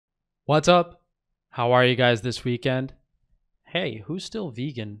What's up? How are you guys this weekend? Hey, who's still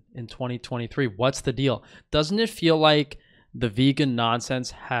vegan in 2023? What's the deal? Doesn't it feel like the vegan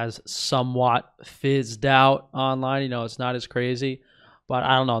nonsense has somewhat fizzed out online? It's not as crazy, but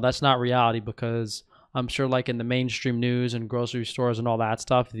I don't know. That's not reality because I'm sure, like in the mainstream news and grocery stores and all that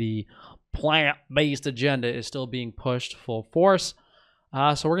stuff, the plant-based agenda is still being pushed full force.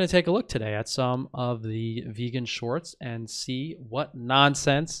 So we're going to take a look today at some of the vegan shorts and see what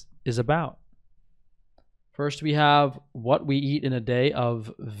nonsense is about. First, we have what we eat in a day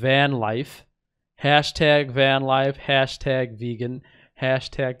of van life. Hashtag van life, hashtag vegan,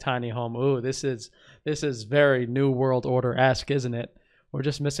 hashtag tiny home. Ooh, this is very New World Order-esque, isn't it? We're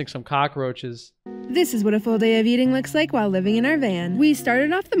just missing some cockroaches. This is what a full day of eating looks like while living in our van. We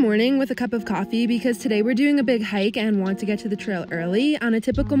started off the morning with a cup of coffee because today we're doing a big hike and want to get to the trail early. On a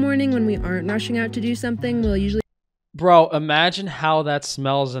typical morning when we aren't rushing out to do something, we'll usually... Bro, imagine how that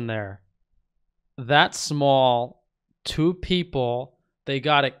smells in there. That small, two people, they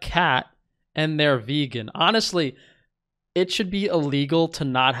got a cat, and they're vegan. Honestly, it should be illegal to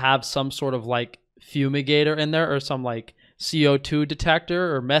not have some sort of like fumigator in there or some like CO2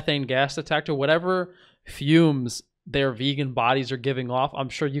 detector or methane gas detector, whatever fumes their vegan bodies are giving off. I'm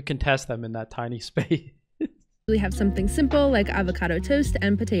sure you can test them in that tiny space. We have something simple like avocado toast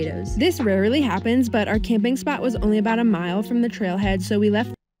and potatoes. This rarely happens, but our camping spot was only about a mile from the trailhead, so we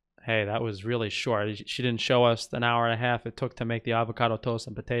left. Hey, that was really short. She didn't show us an hour and a half it took to make the avocado toast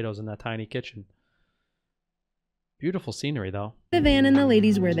and potatoes in that tiny kitchen. Beautiful scenery, though. The van and the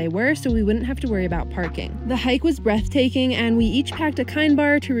ladies where they were, so we wouldn't have to worry about parking. The hike was breathtaking, and we each packed a Kind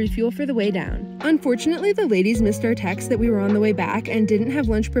bar to refuel for the way down. Unfortunately, the ladies missed our text that we were on the way back and didn't have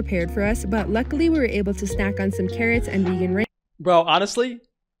lunch prepared for us, but luckily we were able to snack on some carrots and vegan rain. Bro, honestly,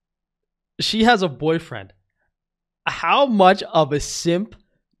 she has a boyfriend. How much of a simp,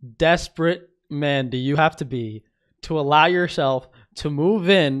 desperate man do you have to be to allow yourself to move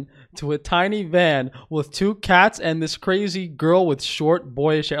in to a tiny van with two cats and this crazy girl with short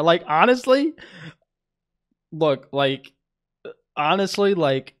boyish hair? Like, honestly, look, like, honestly,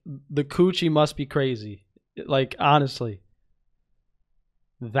 like, the coochie must be crazy. Like, honestly.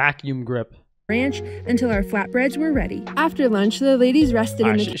 Vacuum grip. Ranch until our flatbreads were ready. After lunch, the ladies rested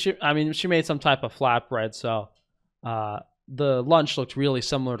in the... She made some type of flatbread, so the lunch looked really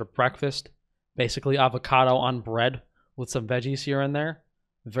similar to breakfast. Basically avocado on bread with some veggies here and there.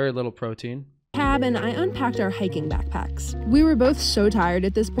 Very little protein. Cab and I unpacked our hiking backpacks. We were both so tired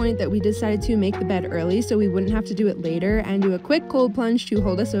at this point that we decided to make the bed early so we wouldn't have to do it later and do a quick cold plunge to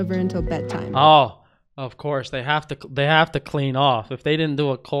hold us over until bedtime. Oh, of course, they have to clean off. If they didn't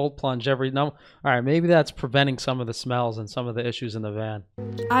do a cold plunge all right, maybe that's preventing some of the smells and some of the issues in the van.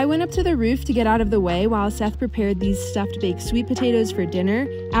 I went up to the roof to get out of the way while Seth prepared these stuffed baked sweet potatoes for dinner.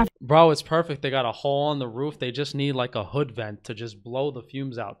 Bro, it's perfect. They got a hole in the roof. They just need like a hood vent to just blow the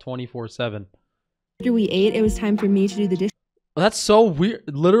fumes out 24/7. After we ate, it was time for me to do the dishes. That's so weird.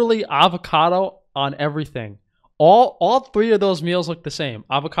 Literally avocado on everything. All three of those meals look the same.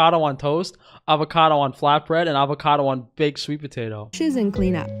 Avocado on toast, avocado on flatbread, and avocado on baked sweet potato. And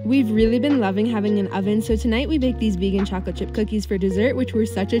clean up. We've really been loving having an oven, so tonight we baked these vegan chocolate chip cookies for dessert, which were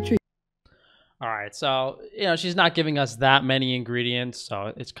such a treat. All right, so, she's not giving us that many ingredients,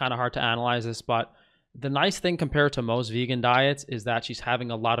 so it's kind of hard to analyze this, but the nice thing compared to most vegan diets is that she's having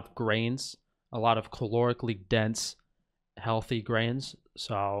a lot of grains, a lot of calorically dense, healthy grains,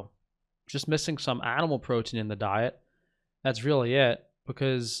 so just missing some animal protein in the diet. That's really it,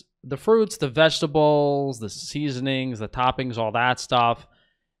 because the fruits, the vegetables, the seasonings, the toppings, all that stuff,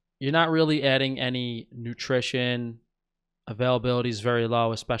 you're not really adding any nutrition. Availability is very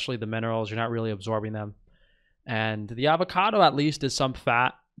low, especially the minerals. You're not really absorbing them. And the avocado at least is some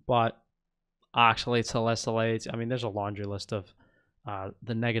fat, but oxalates, salicylates. I mean, there's a laundry list of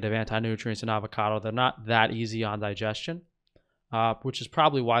the negative anti-nutrients in avocado. They're not that easy on digestion, which is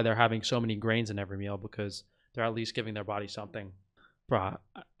probably why they're having so many grains in every meal, because they're at least giving their body something. Bro,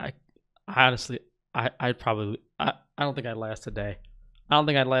 I honestly, I don't think I'd last a day. I don't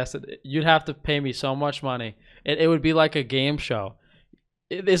think I'd last it. You'd have to pay me so much money. It would be like a game show.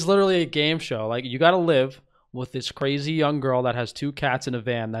 It's literally a game show. Like, you got to live with this crazy young girl that has two cats in a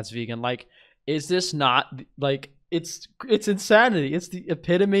van that's vegan. Like, is this not, like, it's insanity. It's the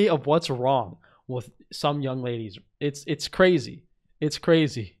epitome of what's wrong with some young ladies. It's crazy. It's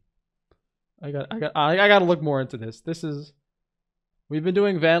crazy. I got to look more into this. We've been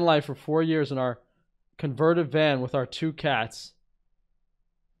doing van life for 4 years in our converted van with our two cats.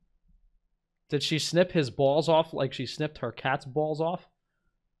 Did she snip his balls off like she snipped her cat's balls off?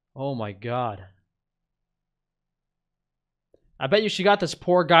 Oh my God. I bet you she got this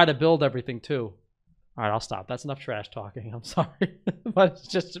poor guy to build everything too. All right, I'll stop. That's enough trash talking. I'm sorry. But it's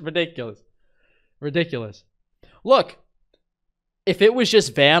just ridiculous. Ridiculous. Look, if it was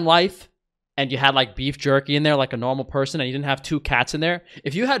just van life and you had like beef jerky in there like a normal person and you didn't have 2 cats in there,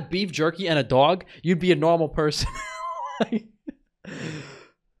 if you had beef jerky and a dog, you'd be a normal person.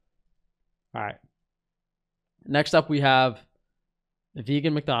 All right. Next up, we have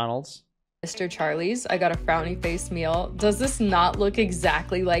vegan McDonald's. Mr. Charlie's, I got a frowny face meal. Does this not look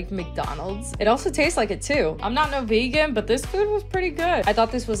exactly like McDonald's? It also tastes like it too. I'm not no vegan, but this food was pretty good. I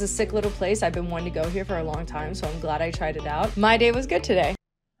thought this was a sick little place. I've been wanting to go here for a long time, so I'm glad I tried it out. My day was good today.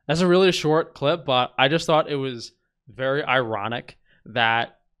 That's a really short clip, but I just thought it was very ironic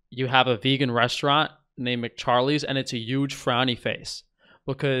that you have a vegan restaurant named McCharlie's and it's a huge frowny face,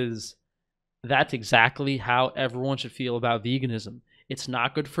 because that's exactly how everyone should feel about veganism. It's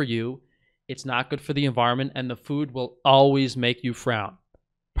not good for you. It's not good for the environment, and the food will always make you frown.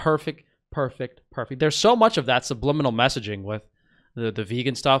 Perfect, perfect, perfect. There's so much of that subliminal messaging with the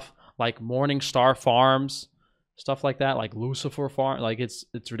vegan stuff, like Morning Star Farms, stuff like that, like Lucifer Farm. Like, it's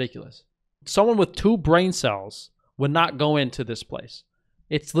ridiculous. Someone with 2 brain cells would not go into this place.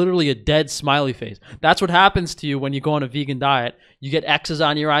 It's literally a dead smiley face. That's what happens to you when you go on a vegan diet. You get X's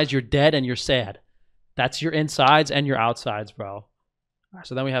on your eyes, you're dead, and you're sad. That's your insides and your outsides, bro.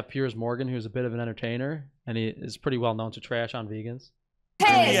 So then we have Piers Morgan, who's a bit of an entertainer, and he is pretty well known to trash on vegans.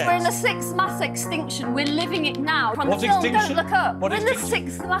 Piers, we're in the 6th mass extinction. We're living it now. What extinction? Don't look up. What we're in the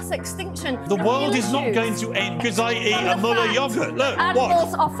extinction? 6th mass extinction. The world is not going to end because I eat a Muller yogurt. Look,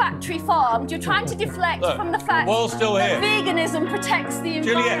 Animals what? are factory farmed. You're trying to deflect from the fact the world's still that here. veganism protects the environment.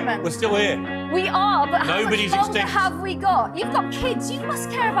 Juliet, we're still here. We are, but Nobody's how much longer extinct. have we got? You've got kids. You must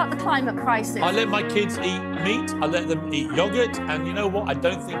care about the climate crisis. I let my kids eat meat. I let them eat yogurt. And you know what? I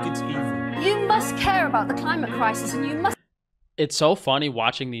don't think it's evil. You must care about the climate crisis, and you must... It's so funny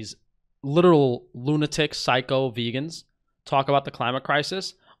watching these literal lunatic psycho vegans talk about the climate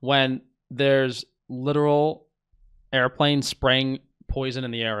crisis when there's literal airplanes spraying poison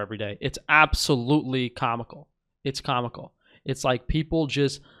in the air every day. It's absolutely comical. It's comical. It's like people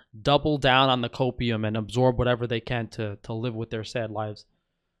just double down on the copium and absorb whatever they can to live with their sad lives.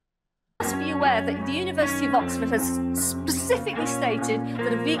 Must be aware that the University of Oxford has specifically stated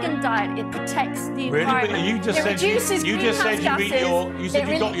that a vegan diet, it protects the environment. Really? You just it said reduces you just said greenhouse you eat gases. your. You said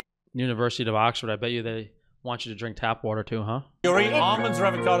you got your. University of Oxford, I bet you they want you to drink tap water too, huh? You eat almonds or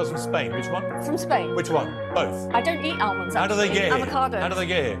avocados from Spain. Which one? From Spain. Which one? Both. I don't eat almonds. How do they get here? Avocados. How do they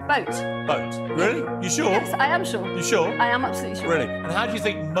get here? Boat. Boat. Really? You sure? Yes, I am sure. You sure? I am absolutely sure. Really? And how do you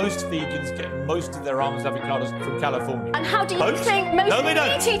think most vegans get most of their almonds and avocados from California? And how do you Boat? think most No, they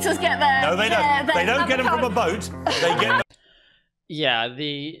don't. meat eaters get there? No, they don't. They don't get them from a boat. They get them. Yeah,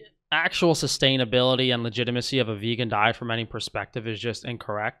 the actual sustainability and legitimacy of a vegan diet from any perspective is just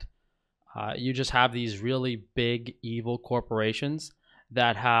incorrect. You just have these really big evil corporations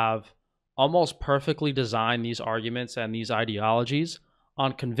that have almost perfectly designed these arguments and these ideologies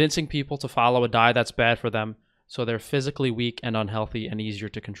on convincing people to follow a diet that's bad for them, so they're physically weak and unhealthy and easier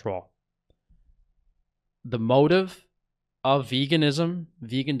to control. The motive of veganism,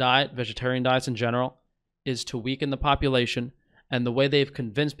 vegan diet, vegetarian diets in general, is to weaken the population, and the way they've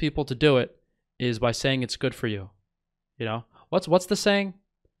convinced people to do it is by saying it's good for you. You know, what's the saying?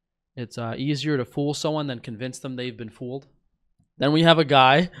 It's easier to fool someone than convince them they've been fooled. Then we have a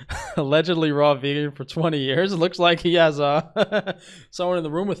guy, allegedly raw vegan for 20 years. It looks like he has someone in the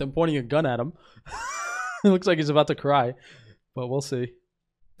room with him pointing a gun at him. It looks like he's about to cry, but we'll see.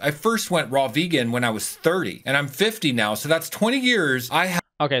 I first went raw vegan when I was 30, and I'm 50 now, so that's 20 years.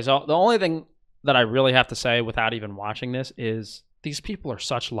 Okay, so the only thing that I really have to say without even watching this is these people are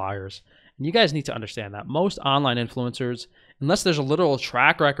such liars. And you guys need to understand that most online influencers, unless there's a literal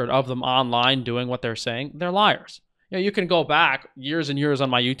track record of them online doing what they're saying, they're liars. You know, you can go back years and years on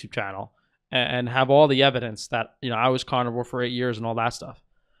my YouTube channel and have all the evidence that, you know, I was carnivore for 8 years and all that stuff.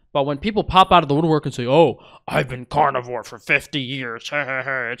 But when people pop out of the woodwork and say, oh, I've been carnivore for 50 years,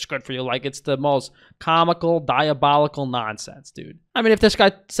 it's good for you, like it's the most comical, diabolical nonsense, dude. I mean, if this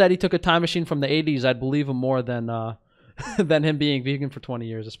guy said he took a time machine from the 80s, I'd believe him more than than him being vegan for 20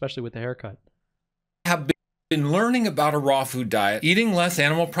 years, especially with the haircut. Have been learning about a raw food diet. Eating less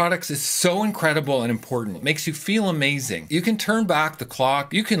animal products is so incredible and important. It makes you feel amazing. You can turn back the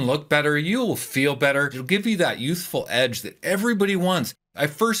clock. You can look better. You will feel better. It'll give you that youthful edge that everybody wants. I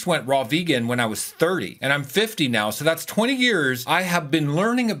first went raw vegan when I was 30, and I'm 50 now, so that's 20 years. I have been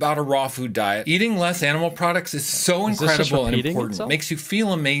learning about a raw food diet. Eating less animal products is so incredible and important. It makes you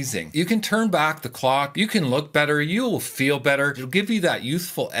feel amazing. You can turn back the clock. You can look better. You will feel better. It'll give you that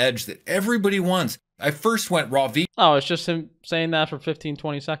youthful edge that everybody wants. I first went raw vegan. Oh, it's just him saying that for 15,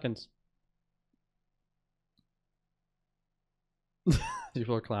 20 seconds.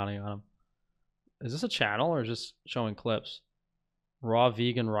 People are clowning on him. Is this a channel or just showing clips? Raw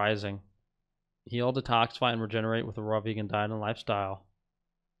vegan rising. Heal, detoxify, and regenerate with a raw vegan diet and lifestyle.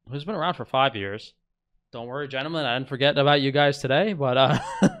 Who's been around for 5 years. Don't worry, gentlemen. I didn't forget about you guys today, but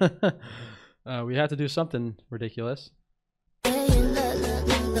we had to do something ridiculous.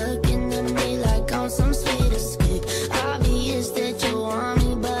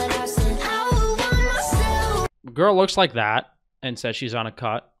 Girl looks like that and says she's on a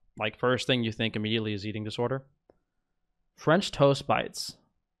cut. Like, first thing you think immediately is eating disorder. French toast bites.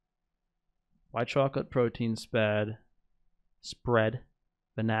 White chocolate protein spread,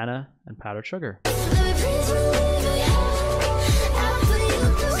 banana, and powdered sugar.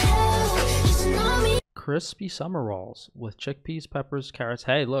 Crispy summer rolls with chickpeas, peppers, carrots.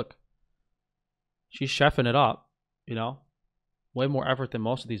 Hey, look. She's chefing it up, you know? Way more effort than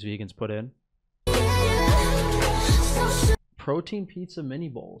most of these vegans put in. Protein pizza mini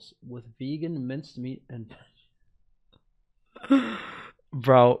bowls with vegan minced meat and...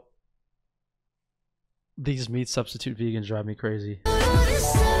 Bro. These meat substitute vegans drive me crazy.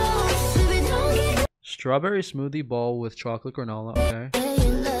 Strawberry smoothie bowl with chocolate granola. Okay.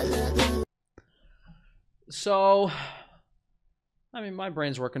 So, I mean, my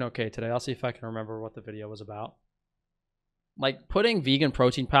brain's working okay today. I'll see if I can remember what the video was about. Like, putting vegan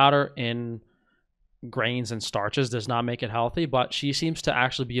protein powder in grains and starches does not make it healthy, but she seems to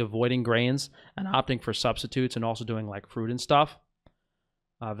actually be avoiding grains and opting for substitutes and also doing like fruit and stuff.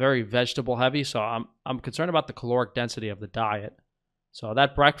 Very vegetable heavy, so I'm concerned about the caloric density of the diet. So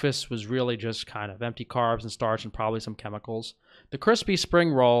that breakfast was really just kind of empty carbs and starch and probably some chemicals. The crispy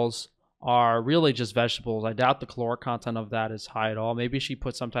spring rolls are really just vegetables. I doubt the caloric content of that is high at all. Maybe she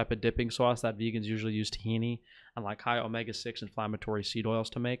put some type of dipping sauce that vegans usually use tahini and like high omega-6 inflammatory seed oils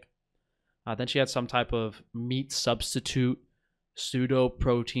to make. Then she had some type of meat substitute, pseudo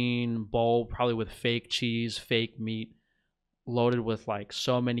protein bowl, probably with fake cheese, fake meat, loaded with like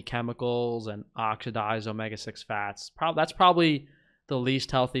so many chemicals and oxidized omega-6 fats. That's probably the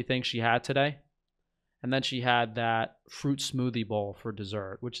least healthy thing she had today. And then she had that fruit smoothie bowl for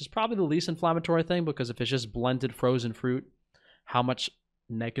dessert, which is probably the least inflammatory thing, because if it's just blended frozen fruit, how much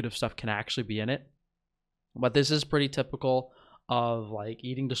negative stuff can actually be in it? But this is pretty typical of like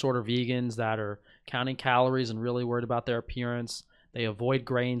eating disorder vegans that are counting calories and really worried about their appearance. They avoid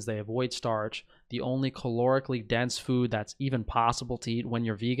grains, they avoid starch, the only calorically dense food that's even possible to eat when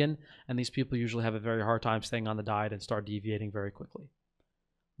you're vegan. And these people usually have a very hard time staying on the diet and start deviating very quickly.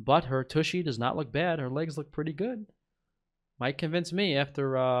 But her tushy does not look bad. Her legs look pretty good. Might convince me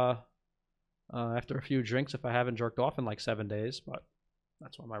after a few drinks if I haven't jerked off in like 7 days. But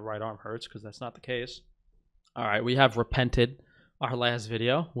that's why my right arm hurts, because that's not the case. All right, we have repented our last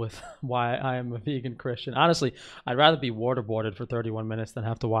video with why I am a vegan Christian. Honestly, I'd rather be waterboarded for 31 minutes than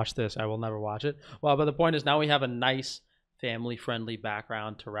have to watch this. I will never watch it. Well, but the point is now we have a nice family-friendly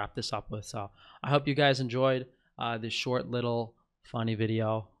background to wrap this up with. So I hope you guys enjoyed this short little funny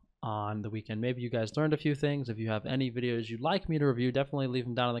video on the weekend. Maybe you guys learned a few things. If you have any videos you'd like me to review, definitely leave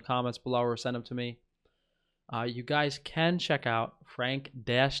them down in the comments below or send them to me. You guys can check out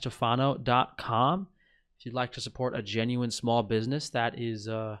frank-stefano.com if you'd like to support a genuine small business that is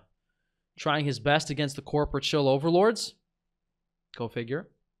trying his best against the corporate shill overlords. Go figure.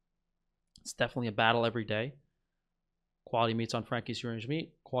 It's definitely a battle every day. Quality meats on Frankie's Free Range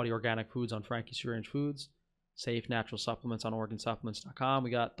Meat. Quality organic foods on Frankie's Free Range Foods. Safe natural supplements on OrganSupplements.com.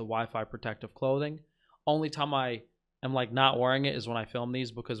 We got the Wi-Fi protective clothing. Only time I am like not wearing it is when I film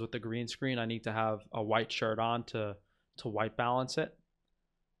these, because with the green screen I need to have a white shirt on to white balance it.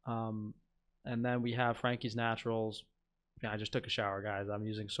 And then we have Frankie's Naturals. Yeah, I just took a shower, guys. I'm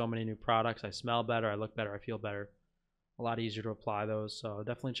using so many new products. I smell better, I look better, I feel better. A lot easier to apply those. So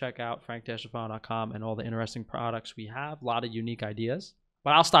definitely check out frank-stefano.com and all the interesting products we have. A lot of unique ideas.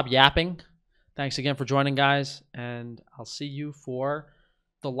 But I'll stop yapping. Thanks again for joining, guys, and I'll see you for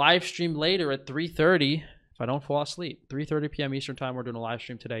the live stream later at 3:30 if I don't fall asleep. 3:30 p.m. Eastern Time. We're doing a live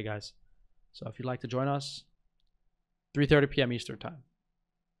stream today, guys. So if you'd like to join us, 3:30 p.m. Eastern Time.